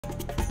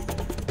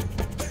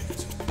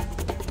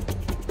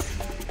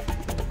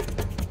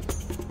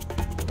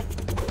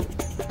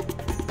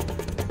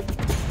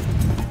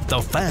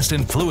the Fast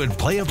and Fluid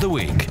Play of the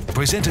Week,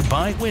 presented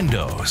by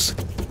Windows.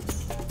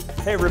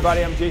 Hey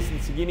everybody, I'm Jason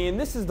Saghini, and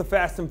this is the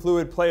Fast and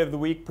Fluid Play of the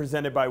Week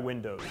presented by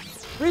Windows.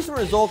 Recent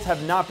results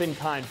have not been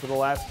kind for the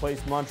last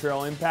place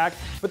Montreal Impact,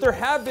 but there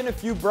have been a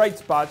few bright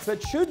spots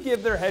that should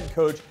give their head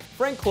coach,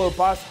 Frank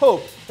Klopas,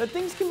 hope that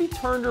things can be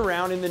turned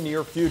around in the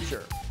near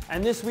future.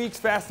 And this week's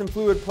Fast and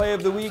Fluid Play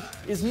of the Week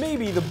is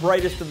maybe the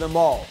brightest of them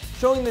all,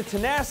 showing the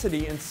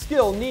tenacity and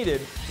skill needed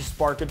to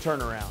spark a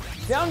turnaround.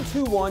 Down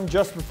 2-1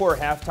 just before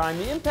halftime,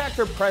 the Impact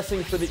are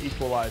pressing for the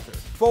equalizer.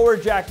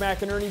 Forward Jack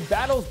McInerney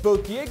battles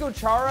both Diego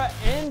Chara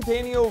and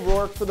Danny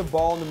O'Rourke for the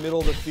ball in the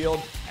middle of the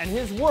field, and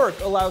his work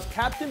allows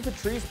Captain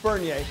Patrice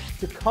Bernier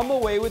to come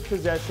away with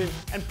possession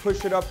and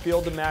push it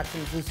upfield to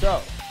Maxim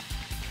Tissot.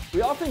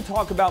 We often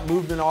talk about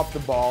movement off the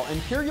ball, and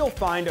here you'll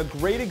find a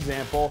great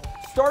example,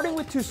 starting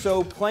with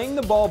Tissot playing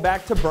the ball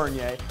back to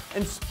Bernier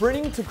and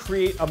sprinting to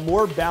create a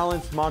more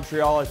balanced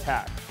Montreal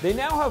attack. They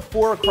now have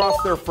 4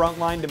 across their front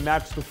line to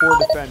match the 4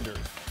 defenders,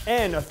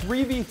 and a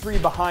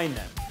 3v3 behind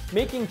them,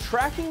 making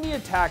tracking the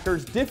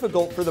attackers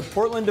difficult for the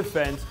Portland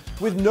defense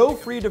with no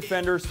free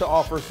defenders to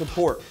offer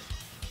support.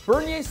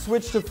 Bernier's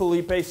switch to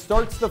Felipe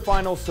starts the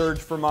final surge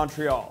for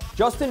Montreal.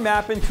 Justin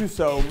Mapp and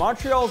Tissot,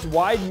 Montreal's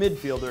wide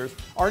midfielders,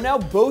 are now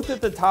both at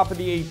the top of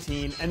the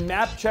 18, and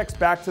Mapp checks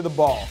back to the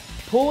ball,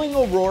 pulling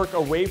O'Rourke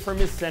away from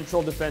his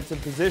central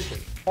defensive position.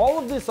 All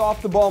of this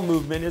off-the-ball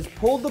movement has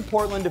pulled the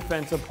Portland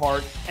defense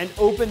apart and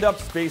opened up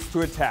space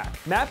to attack.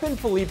 Mapp and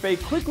Felipe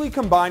quickly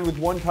combine with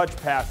one-touch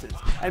passes,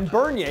 and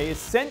Bernier is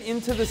sent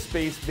into the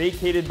space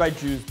vacated by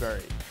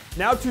Jewsbury.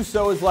 Now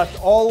Tissot is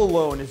left all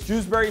alone as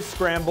Jewsbury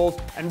scrambles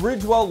and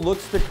Ridgewell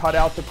looks to cut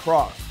out the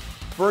cross.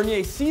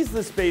 Bernier sees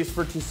the space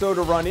for Tissot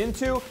to run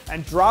into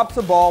and drops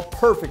a ball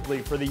perfectly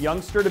for the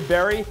youngster to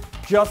bury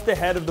just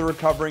ahead of the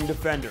recovering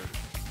defenders.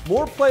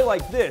 More play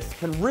like this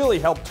can really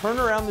help turn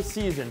around the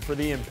season for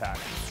the Impact.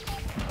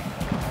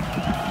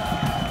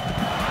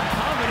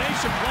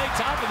 Combination play,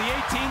 top of the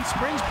 18,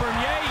 springs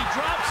Bernier, he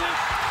drops it,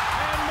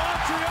 and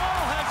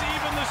Montreal has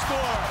evened the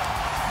score.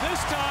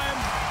 This time,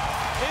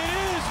 it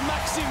is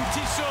Maxim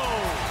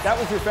Tissot. That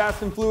was your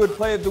Fast and Fluid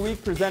Play of the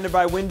Week presented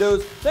by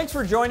Windows. Thanks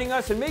for joining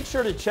us, and make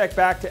sure to check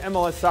back to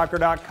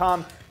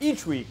MLSsoccer.com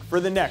each week for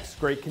the next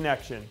great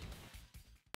connection.